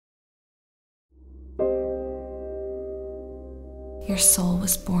Your soul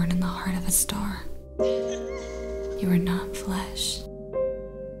was born in the heart of a star. You are not flesh.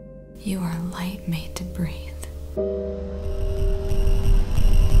 You are light made to breathe.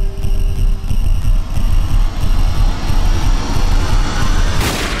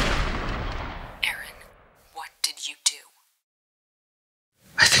 Aaron, what did you do?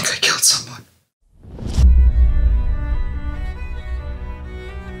 I think I killed someone.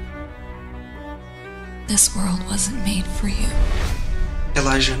 This world wasn't made for you.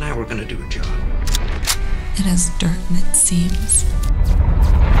 Elijah and I were gonna do a job. It is dirt than it seems.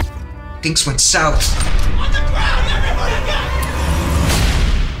 Things went south. On the ground, everybody go!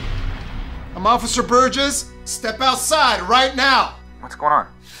 I'm Officer Burgess. Step outside right now. What's going on?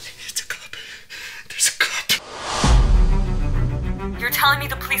 It's a cop. There's a cop. You're telling me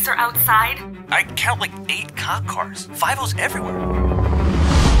the police are outside? I count like 8 cop cars. 5-0's everywhere.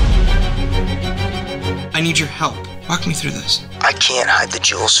 I need your help. Walk me through this. I can't hide the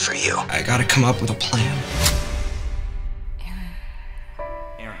jewels for you. I gotta come up with a plan.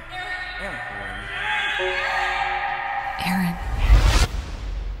 Aaron.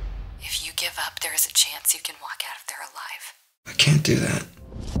 If you give up, there is a chance you can walk out of there alive. I can't do that.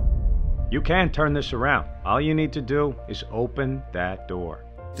 You can turn this around. All you need to do is open that door.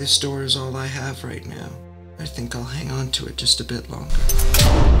 This door is all I have right now. I think I'll hang on to it just a bit longer.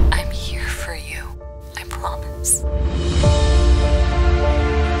 I'm here for you. I promise.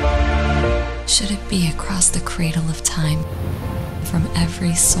 Should it be across the cradle of time, from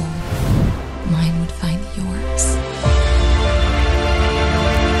every soul, mine would find yours.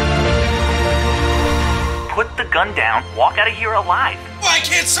 Put the gun down, walk out of here alive. I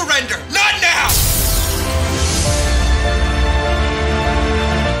can't surrender! Not now!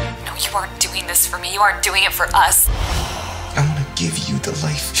 No, you aren't doing this for me. You aren't doing it for us. I want to give you the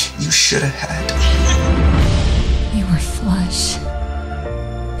life you should have had. You were flush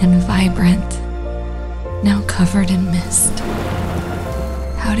and vibrant, now covered in mist.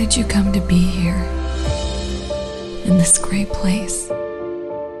 How did you come to be here, in this great place?